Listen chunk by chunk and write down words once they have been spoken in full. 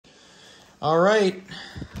All right,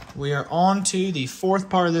 we are on to the fourth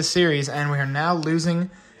part of this series, and we are now losing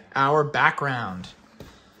our background.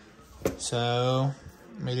 So,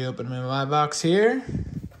 let me open my box here.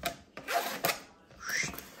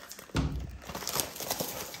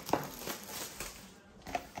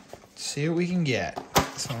 See what we can get.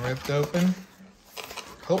 This one ripped open.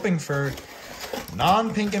 Hoping for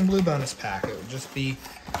non-pink and blue bonus pack. It would just be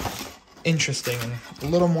interesting and a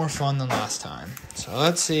little more fun than last time. So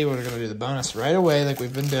let's see. We're going to do the bonus right away like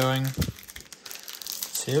we've been doing.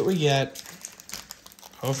 See what we get.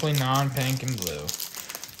 Hopefully non-pink and blue.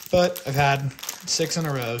 But I've had 6 in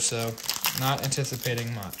a row, so not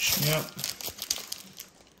anticipating much. Yep.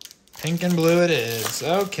 Pink and blue it is.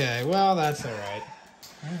 Okay, well, that's all right.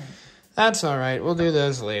 That's all right. We'll do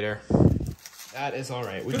those later. That is all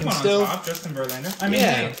right. We Good can one still... on top, Justin Verlander. I mean,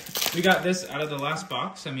 yeah. Hey, we got this out of the last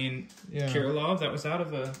box. I mean, Yeah. Kirilov, that was out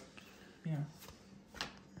of a... Yeah.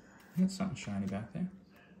 That's something shiny back there.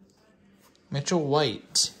 Mitchell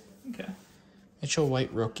White. Okay. Mitchell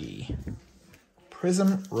White rookie.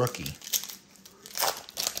 Prizm rookie.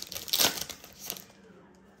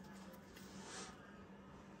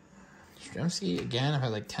 Stremski, again, I've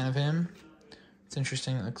had like 10 of him. It's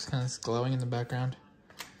interesting. It looks kind of glowing in the background.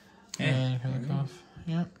 Yeah. And Kirlikov.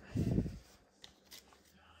 Yep.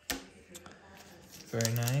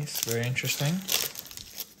 Very nice. Very interesting.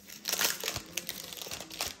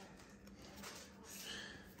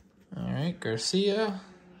 All right. Garcia.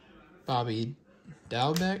 Bobby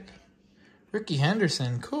Dalbec. Ricky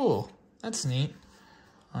Henderson. Cool. That's neat.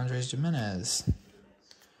 Andres Jimenez.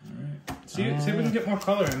 See if we can get more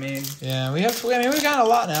color. I mean, Yeah, we've gotten a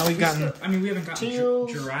lot now. We haven't gotten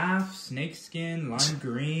Teals. giraffe, snakeskin, lime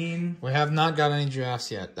green. We have not got any drafts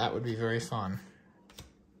yet. That would be very fun.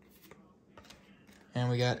 And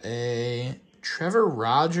we got a Trevor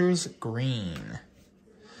Rogers green.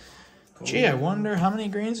 Cool. Gee, I wonder how many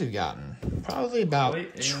greens we've gotten. Probably about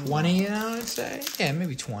Quite a 20 now, I'd say. Yeah,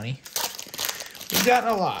 maybe 20. We've gotten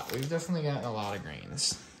a lot. We've definitely gotten a lot of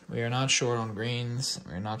greens. We are not short on greens.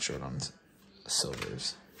 We are not short on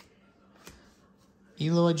silvers.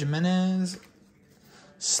 Eloy Jimenez.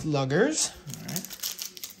 Sluggers. All right.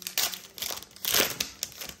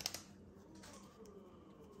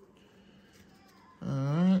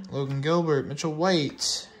 Alright, Logan Gilbert, Mitchell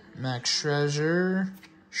White, Max Scherzer,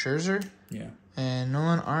 Yeah. and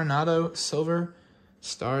Nolan Arenado, silver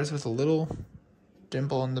stars with a little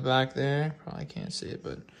dimple in the back there. Probably can't see it,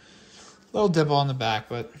 but a little dimple on the back,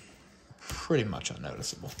 but pretty much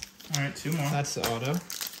unnoticeable. All right, 2 more. That's the auto.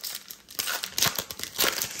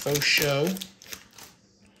 Faux show.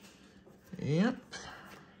 Yep.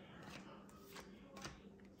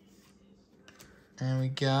 And we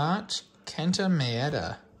got Kenta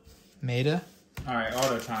Maeda. All right,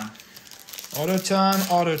 auto time. Auto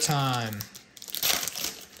time.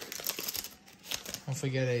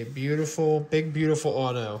 Hopefully get a big, beautiful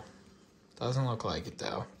auto. Doesn't look like it,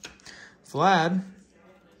 though. Vlad.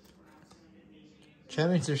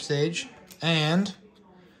 Championship stage. And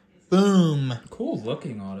boom. Cool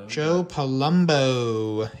looking auto. Joe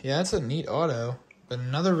Palumbo. Yeah, that's a neat auto. But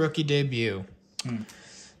another rookie debut.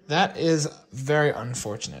 That is very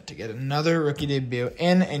unfortunate to get another rookie debut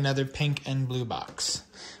in another pink and blue box.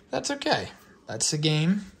 That's okay. That's the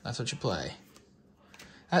game. That's what you play.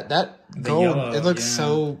 That gold, yellow, it looks yeah.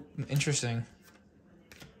 so interesting.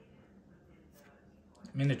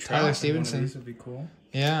 I mean, the Trout Tyler in Stevenson. one of these would be cool.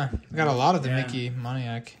 Yeah, we got a lot of the Yeah. Mickey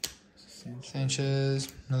Moniak. Sanchez,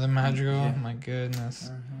 another Madrigal. Yeah. My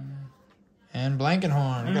goodness. And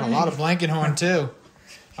Blankenhorn. We got a lot of Blankenhorn, too.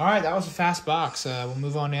 All right, that was a fast box. We'll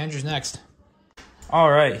move on to Andrew's next. All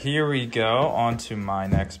right, here we go. On to my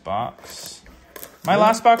next box. My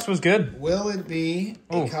last box was good. Will it be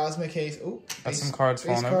a Ooh. Cosmic Haze? Oh, Got some cards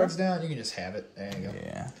falling cards over. down. You can just have it. There you go.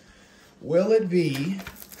 Yeah. Will it be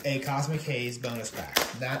a Cosmic Haze bonus pack?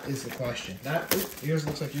 That is the question. Yours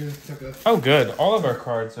looks like yours took a... Oh, good. All of our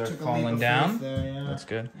cards are took a leap falling of down. faith there, yeah. That's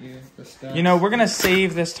good. Yeah, You know, we're going to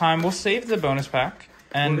save this time. We'll save the bonus pack.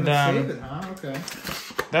 And we're gonna save it, huh? Okay.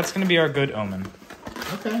 that's going to be our good omen.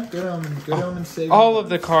 Okay, good omen. Good omen saving. All of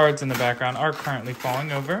the cards in the background are currently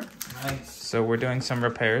falling over. Nice. So we're doing some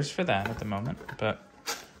repairs for that at the moment. But,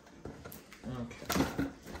 Okay.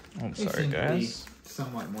 oh, They sorry, seem to be guys.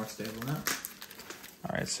 somewhat more stable now.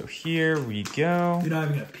 All right, so here we go. You're not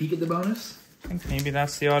even gonna peek at the bonus? I think maybe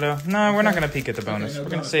that's the auto. No, we're not Okay. going to peek at the bonus. no We're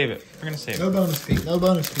going to bonus. save it. We're going to save No it. bonus peek. No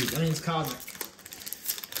bonus peek. That means Cosmic.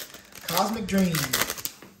 Cosmic Dream.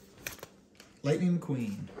 Lightning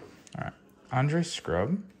McQueen. All right. Andre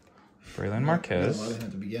Scrub. Braylon Marquez.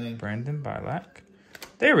 At the beginning. Brandon Bilak.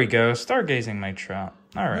 There we go. Stargazing my Trout.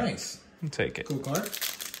 All right. Nice. I'll take it. Cool card.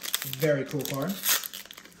 Very cool card.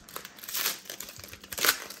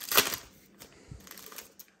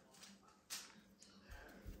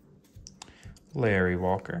 Larry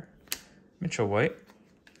Walker, Mitchell White,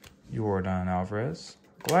 Yordan Alvarez,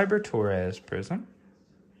 Gleyber Torres Prism.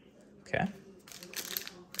 Okay.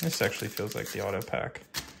 This actually feels like the auto pack.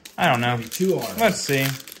 I don't know. Maybe 2 autos. Let's see.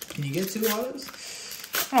 Can you get 2 autos?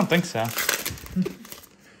 I don't think so.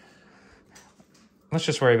 Let's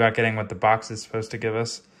just worry about getting what the box is supposed to give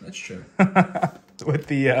us. That's true. With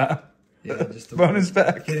the just the bonus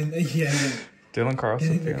pack. Dylan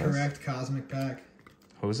Carlson. Getting the correct cosmic pack.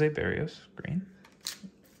 Jose Barrios, green.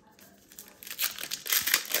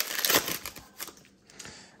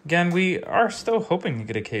 Again, we are still hoping to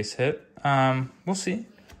get a case hit. We'll see.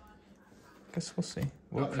 Guess we'll see.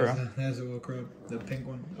 There's a Will Crow, the pink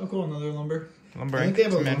one. Oh, cool, another lumber. Lumber. I think they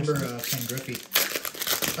have a lumber Ken Griffey.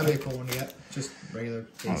 That'd be a cool one to get. Just regular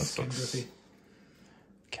base Ken Griffey.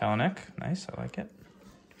 Kalanick, nice, I like it.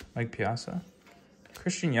 Mike Piazza.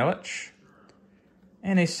 Christian Yelich.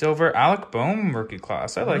 And a silver Alec Boehm rookie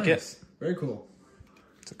class. I like it. Very cool.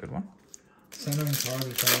 It's a good one. Centering card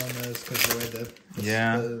is telling those because the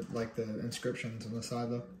way the inscriptions on the side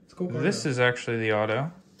though. It's a cool card. This is actually the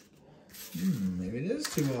auto. Maybe it is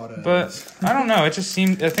 2 autos. But I don't know. It just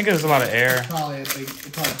seemed. I think it was a lot of air. Probably a big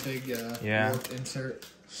warped insert.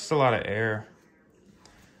 Just a lot of air.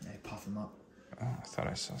 They puff them up. Oh, I thought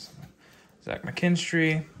I saw something. Zach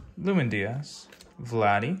McKinstry, Lumen Diaz,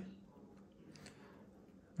 Vladdy.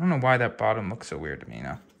 I don't know why that bottom looks so weird to me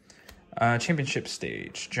now. Championship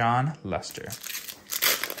stage, John Lester.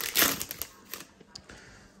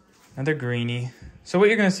 Another greenie. So what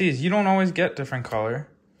you're going to see is you don't always get different color.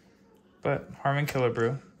 But Harmon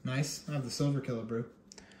Killebrew. Nice. I have the silver Killebrew.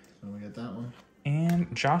 So we get that one.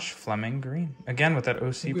 And Josh Fleming green. Again with that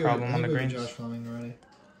OC problem on the greens. Josh Fleming already.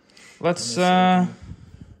 Let's do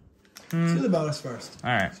the bonus first.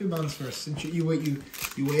 All right. Let's do the bonus first. Since you waited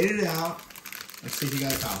it out, let's see if you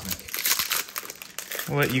got a cosmic.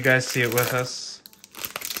 We'll let you guys see it with us.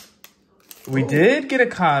 We did get a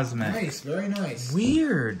cosmic. Nice, very nice.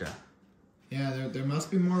 Weird. Yeah, there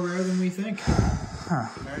must be more rare than we think. Huh.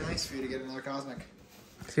 Very nice for you to get another cosmic.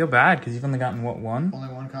 I feel bad because you've only gotten, what, 1?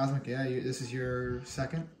 Only 1 cosmic, yeah. This is your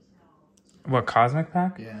second? What, cosmic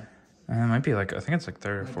pack? Yeah. It might be like, I think it's like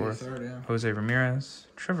 3rd or 4th. Third, yeah. Jose Ramirez,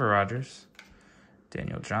 Trevor Rogers,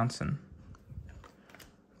 Daniel Johnson,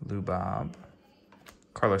 Lou Bob,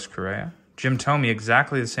 Carlos Correa, Jim Thome,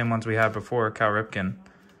 exactly the same ones we had before, Cal Ripken.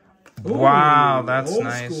 Ooh, wow, that's old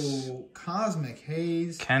nice. School Cosmic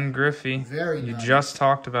Haze. Ken Griffey. Very nice. nice. You just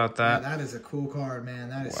talked about that. Yeah, that is a cool card, man.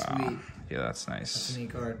 That is sweet. Yeah, that's nice. That's a neat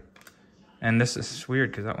card. And this is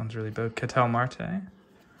weird because that one's really big. Ketel Marte.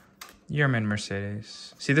 Yermin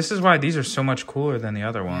Mercedes. See, this is why these are so much cooler than the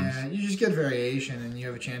other ones. Yeah, you just get variation and you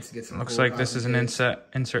have a chance to get some Looks cool like this is an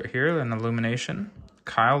insert here, an illumination.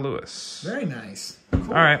 Kyle Lewis. Very nice. Cool.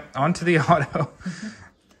 All right, on to the auto.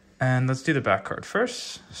 And let's do the back card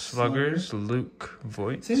first. Sluggers, Luke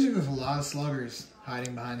Voigt. Seems like there's a lot of sluggers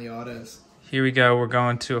hiding behind the autos. Here we go. We're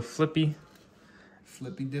going to a flippy.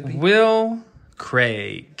 Flippy dippy. Will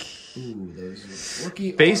Craig. Ooh, those are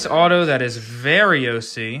rookie base autos. auto that is very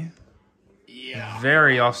OC. Yeah.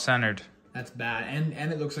 Very off-centered. That's bad.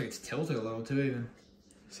 And it looks like it's tilted a little, too, even.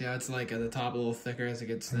 See how it's like at the top a little thicker as it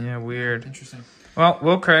gets thin? Yeah, weird. Interesting. Well,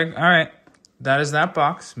 Will Craig. All right. That is that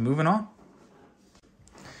box. Moving on.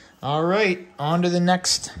 All right. On to the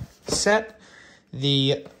next set.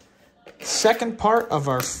 The second part of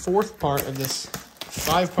our 4th part of this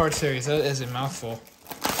 5-part series. That is a mouthful.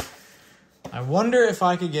 I wonder if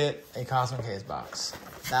I could get a Cosmic Haze box.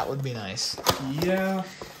 That would be nice. Yeah.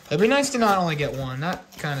 It'd be nice to not only get one.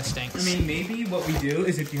 That kind of stinks. I mean, maybe what we do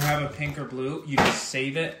is if you have a pink or blue, you just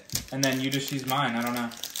save it, and then you just use mine. I don't know.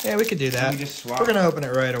 Yeah, we could do that. We just swap. We're going to open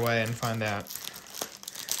it right away and find out.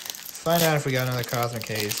 Find out if we got another Cosmic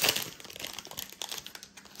Haze.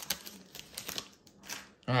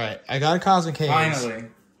 All right, I got a Cosmic Haze. Finally.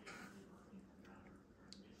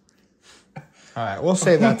 All right, we'll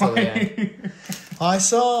save that till the end. Well, I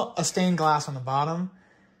saw a stained glass on the bottom,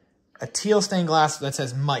 a teal stained glass that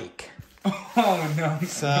says Mike. Oh no!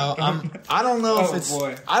 So I don't know if it's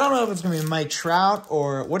I don't know if it's gonna be Mike Trout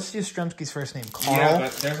or what's Yastrzemski's first name? Carl. Yeah,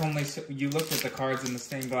 but there's only you looked at the cards in the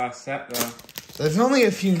stained glass set though. So there's only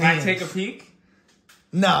a few. Can I take a peek?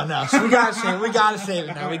 No. So we gotta save it. We gotta save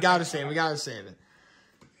it now. We gotta save it.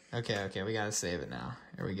 Okay. We gotta save it now.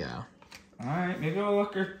 Here we go. All right, maybe we'll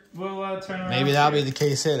turn around. Maybe that'll be the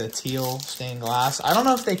case hit, a teal stained glass. I don't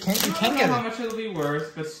know if they can. You can get it. I don't know how much it'll be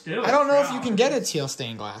worth, but still. I don't know if you can get a teal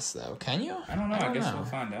stained glass though. Can you? I don't know. I guess we'll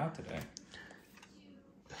find out today.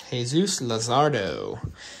 Jesus Lazardo.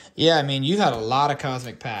 Yeah, I mean, you've had a lot of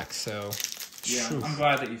cosmic packs, so... Yeah, Phew. I'm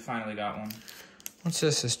glad that you finally got one. What's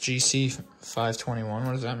this? This GC 521.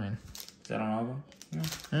 What does that mean? Is that on all of them? Yeah.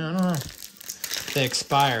 Yeah, I don't know. They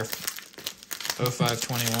expire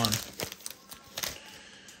 0521.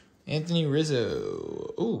 Anthony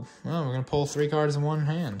Rizzo. Ooh, well, we're going to pull 3 cards in one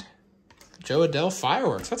hand. Joe Adele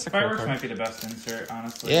Fireworks. That's a cool Fireworks card. might be the best insert,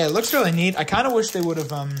 honestly. Yeah, it looks really neat. I kind of wish they would have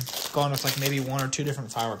gone with like maybe 1 or 2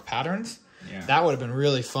 different firework patterns. Yeah. That would have been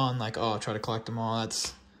really fun. Like, oh, try to collect them all.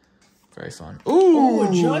 That's very fun.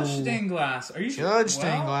 Ooh, Judge stained glass. Are you sure? Judge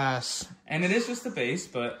stained glass. And it is just the base,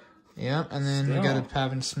 but... Yep, and then we Still. got a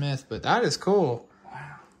Pavin Smith, but that is cool.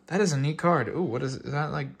 Wow. That is a neat card. Ooh, what is it? Is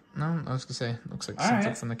that like... No, I was going to say, looks like something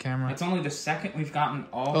right. from the camera. It's only the second we've gotten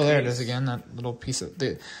all Oh, there it case. is again, that little piece of...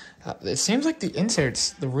 it seems like the inserts,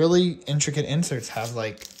 the really intricate inserts have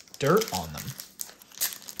like dirt on them.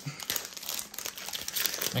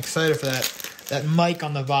 I'm excited for that mic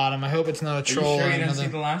on the bottom. I hope it's not a troll. Are you sure or you didn't another...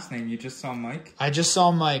 see the last name? You just saw Mike? I just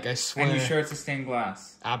saw Mike, I swear. And you sure it's a stained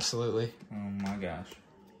glass? Absolutely. Oh my gosh.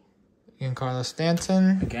 Giancarlo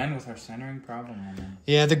Stanton. Again with our centering problem on them.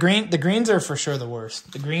 Yeah, the greens are for sure the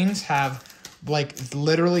worst. The greens have like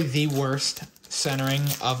literally the worst centering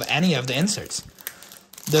of any of the inserts.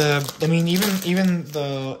 I mean even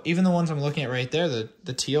the ones I'm looking at right there,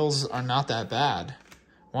 the teals are not that bad.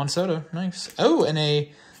 Juan Soto, nice. Oh, and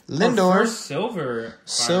a Lindor First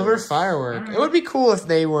silver firework. Right. It would be cool if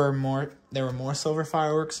they were more silver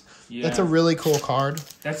fireworks. Yeah. That's a really cool card.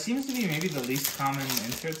 That seems to be maybe the least common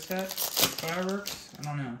insert set of fireworks. I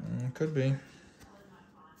don't know. Could be.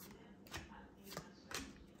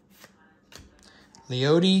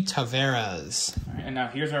 Leody Taveras. All right, and now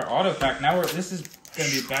here's our auto pack. Now this is going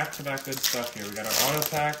to be back-to-back good stuff here. We got our auto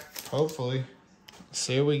pack. Hopefully. Let's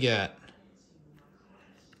see what we get.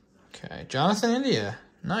 Okay, Jonathan India.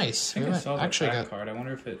 Nice. I think I saw that actually back card. I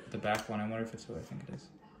wonder if the back one, I wonder if it's who I think it is.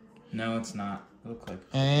 No, it's not. It looked like.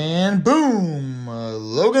 And boom!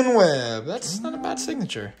 Logan Webb. That's not a bad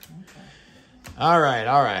signature. Okay. All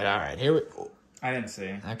right. Here we... I didn't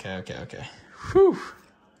see. Okay. Whew.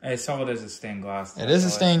 I saw it as a stained glass. It is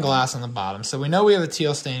a stained glass on the bottom. So we know we have a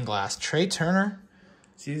teal stained glass. Trey Turner.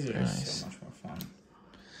 These are Nice. so much more fun.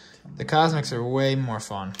 The Cosmics are way more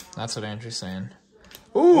fun. That's what Andrew's saying.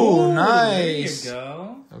 Ooh, nice. There you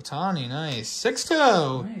go. Otani, nice.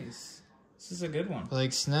 6-2. Nice. This is a good one.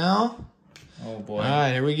 Blake Snell. Oh, boy. All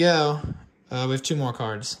right, here we go. We have 2 more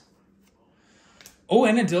cards. Oh,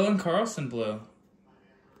 and a Dylan Carlson blue.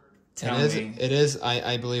 Tell me. It is.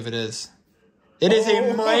 I believe it is. It is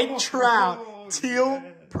a Mike Trout teal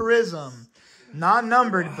prism. Not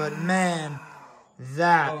numbered, but man,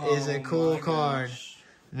 that is a cool card.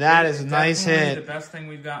 That is a nice hit. The best thing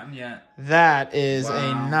we've gotten yet. That is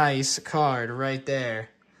a nice card right there.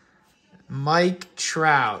 Mike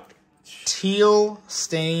Trout. Teal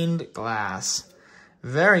stained glass.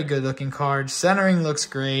 Very good looking card. Centering looks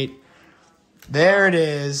great. There it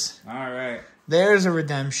is. All right. There's a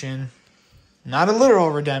redemption. Not a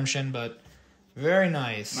literal redemption, but very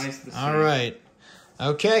nice. Nice to see. All right.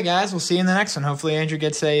 Okay, guys. We'll see you in the next one. Hopefully Andrew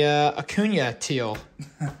gets a Acuna teal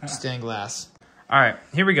stained glass. All right,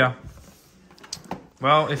 here we go.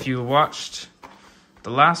 Well, if you watched the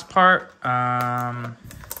last part,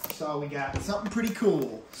 So we got something pretty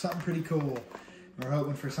cool. We're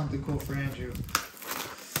hoping for something cool for Andrew.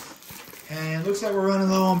 And it looks like we're running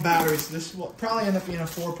low on batteries. So this will probably end up being a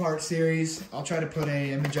 4-part series. I'll try to put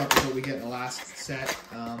an image up of what we get in the last set.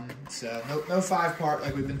 So no 5-part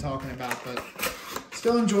like we've been talking about, but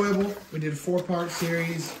still enjoyable. We did a 4-part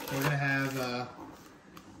series. We're going to have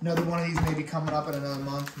another one of these maybe coming up in another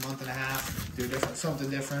month and a half. Do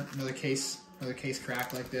something different. Another case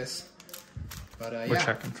crack like this. But we're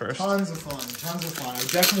checking first. Tons of fun. I would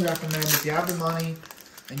definitely recommend if you have the money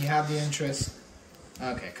and you have the interest.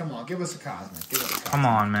 Okay, come on, give us a Cosmic. Come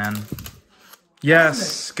on, man.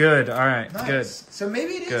 Yes, good. All right, nice. Good. So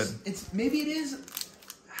maybe it is. Good. Maybe it is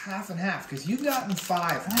half and half because you've gotten 5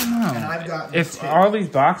 I don't know. and I've gotten If 2. all these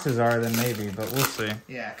boxes are, then maybe, but we'll see.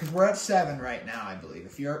 Yeah, because we're at 7 right now, I believe.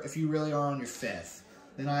 If you really are on your 5th,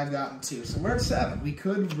 then I've gotten 2. So we're at 7. We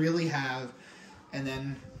could really have, and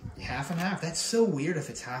then half and half. That's so weird if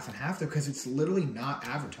it's half and half though, because it's literally not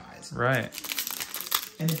advertised. Right.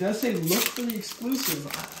 And it does say look for the exclusive.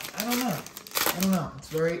 I don't know. It's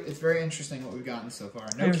very interesting what we've gotten so far.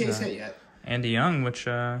 No case hit yet. Andy Young, which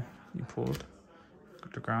you pulled.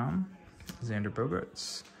 DeGrom, Xander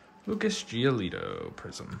Bogaerts, Lucas Giolito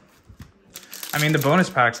Prism. I mean, the bonus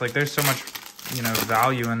packs, like, there's so much,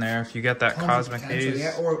 value in there. If you get that Cosmic Haze.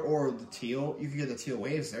 Yeah, or the teal. You could get the teal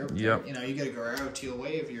waves there. Yep. You get a Guerrero teal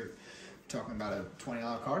wave. You're talking about a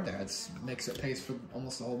 $20 card there. It pays for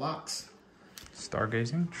almost the whole box.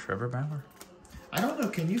 Stargazing, Trevor Bauer. I don't know.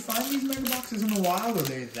 Can you find these mega boxes in the wild? Are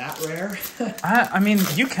they that rare? I mean,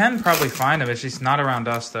 you can probably find them. It's just not around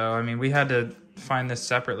us, though. I mean, we had to find this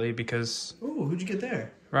separately because... Ooh, who'd you get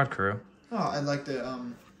there? Rod Carew. Oh, I like the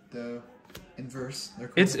inverse. They're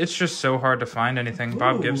cool. It's just so hard to find anything. Ooh.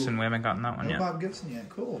 Bob Gibson, we haven't gotten that one No yet. Bob Gibson yet.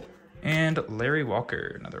 Cool. And Larry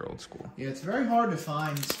Walker, another old school. Yeah, it's very hard to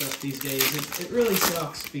find stuff these days. It really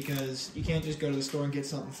sucks because you can't just go to the store and get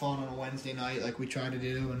something fun on a Wednesday night like we try to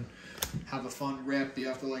do and have a fun rip. You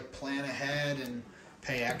have to like plan ahead and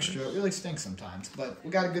pay extra. It really stinks sometimes. But we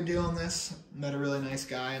got a good deal on this. Met a really nice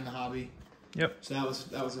guy in the hobby. Yep. So that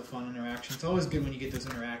was a fun interaction. It's always good when you get those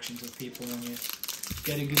interactions with people when you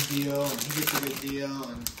get a good deal and he gets a good deal.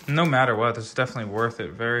 And no matter what, this is definitely worth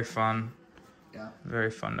it. Very fun. yeah.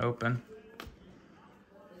 Very fun to open.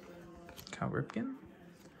 Cal Ripken.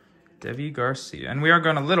 Devi Garcia. And we are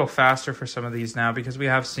going a little faster for some of these now because we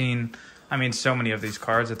have seen, I mean, so many of these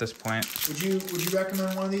cards at this point. Would you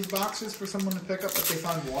recommend one of these boxes for someone to pick up if they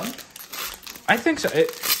find one? I think so.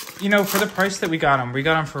 You know, for the price that we got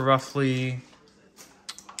them for roughly,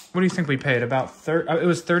 what do you think we paid? About it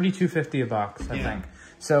was $32.50 a box, I think.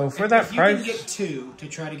 So for that price, if you can get two to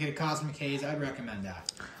try to get a Cosmic Haze, I'd recommend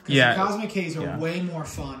that. Yeah, the Cosmic Haze are way more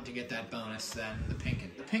fun to get that bonus than the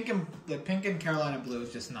pink. The pink and Carolina Blue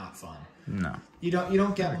is just not fun. No, you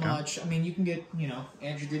don't get much. I mean, you can get,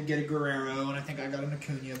 Andrew did get a Guerrero, and I think I got an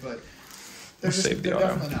Acuna, but they're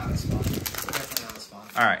definitely not as fun.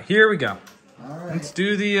 All right, here we go. All right, let's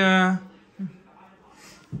do the. Let's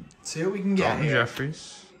see what we can get Dalton here.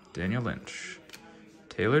 Jeffries, Daniel Lynch,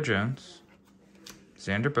 Taylor Jones,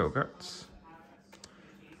 Xander Bogaerts,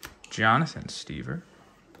 Jonathan Stever.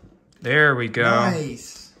 There we go.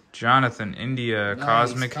 Nice. Jonathan India, nice.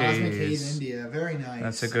 Cosmic Haze. Haze. India, very nice.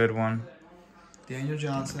 That's a good one. Daniel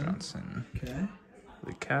Johnson. Okay.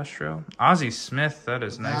 Lee Castro. Ozzie Smith, that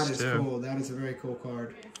is nice too. That is cool. That is a very cool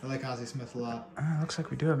card. I like Ozzie Smith a lot. Looks like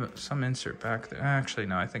we do have some insert back there. Actually,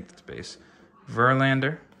 no, I think that's base.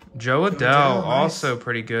 Verlander. Joe Adele, also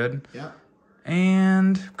pretty good. Yeah.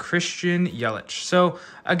 And Christian Yelich. So,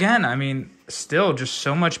 again, I mean, still just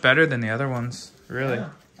so much better than the other ones, really. Yeah.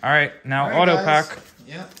 All right, now auto pack.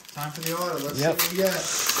 Yeah, time for the auto. Let's see what we get.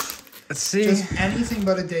 Let's see. Just anything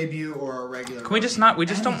but a debut or a regular. Can we just not? We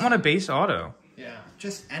just don't want a base auto. Yeah,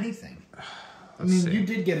 just anything. I mean, you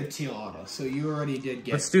did get a teal auto, so you already did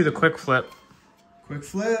get. Let's do the quick flip. Quick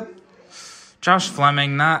flip. Josh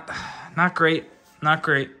Fleming, not great. Not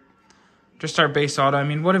great. Just our base auto. I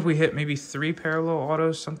mean, what if we hit maybe 3 parallel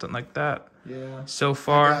autos, something like that? Yeah. So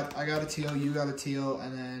far. I got a teal, you got a teal,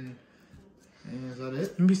 and then is that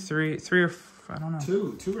it? Maybe three or I don't know.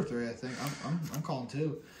 Two or three, I think. I'm calling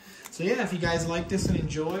 2. So yeah, if you guys liked this and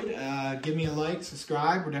enjoyed, give me a like,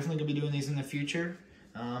 subscribe. We're definitely gonna be doing these in the future.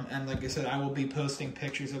 And like I said, I will be posting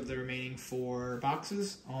pictures of the remaining 4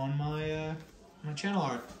 boxes on my my channel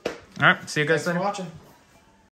art. All right, see you guys later. Thanks for watching.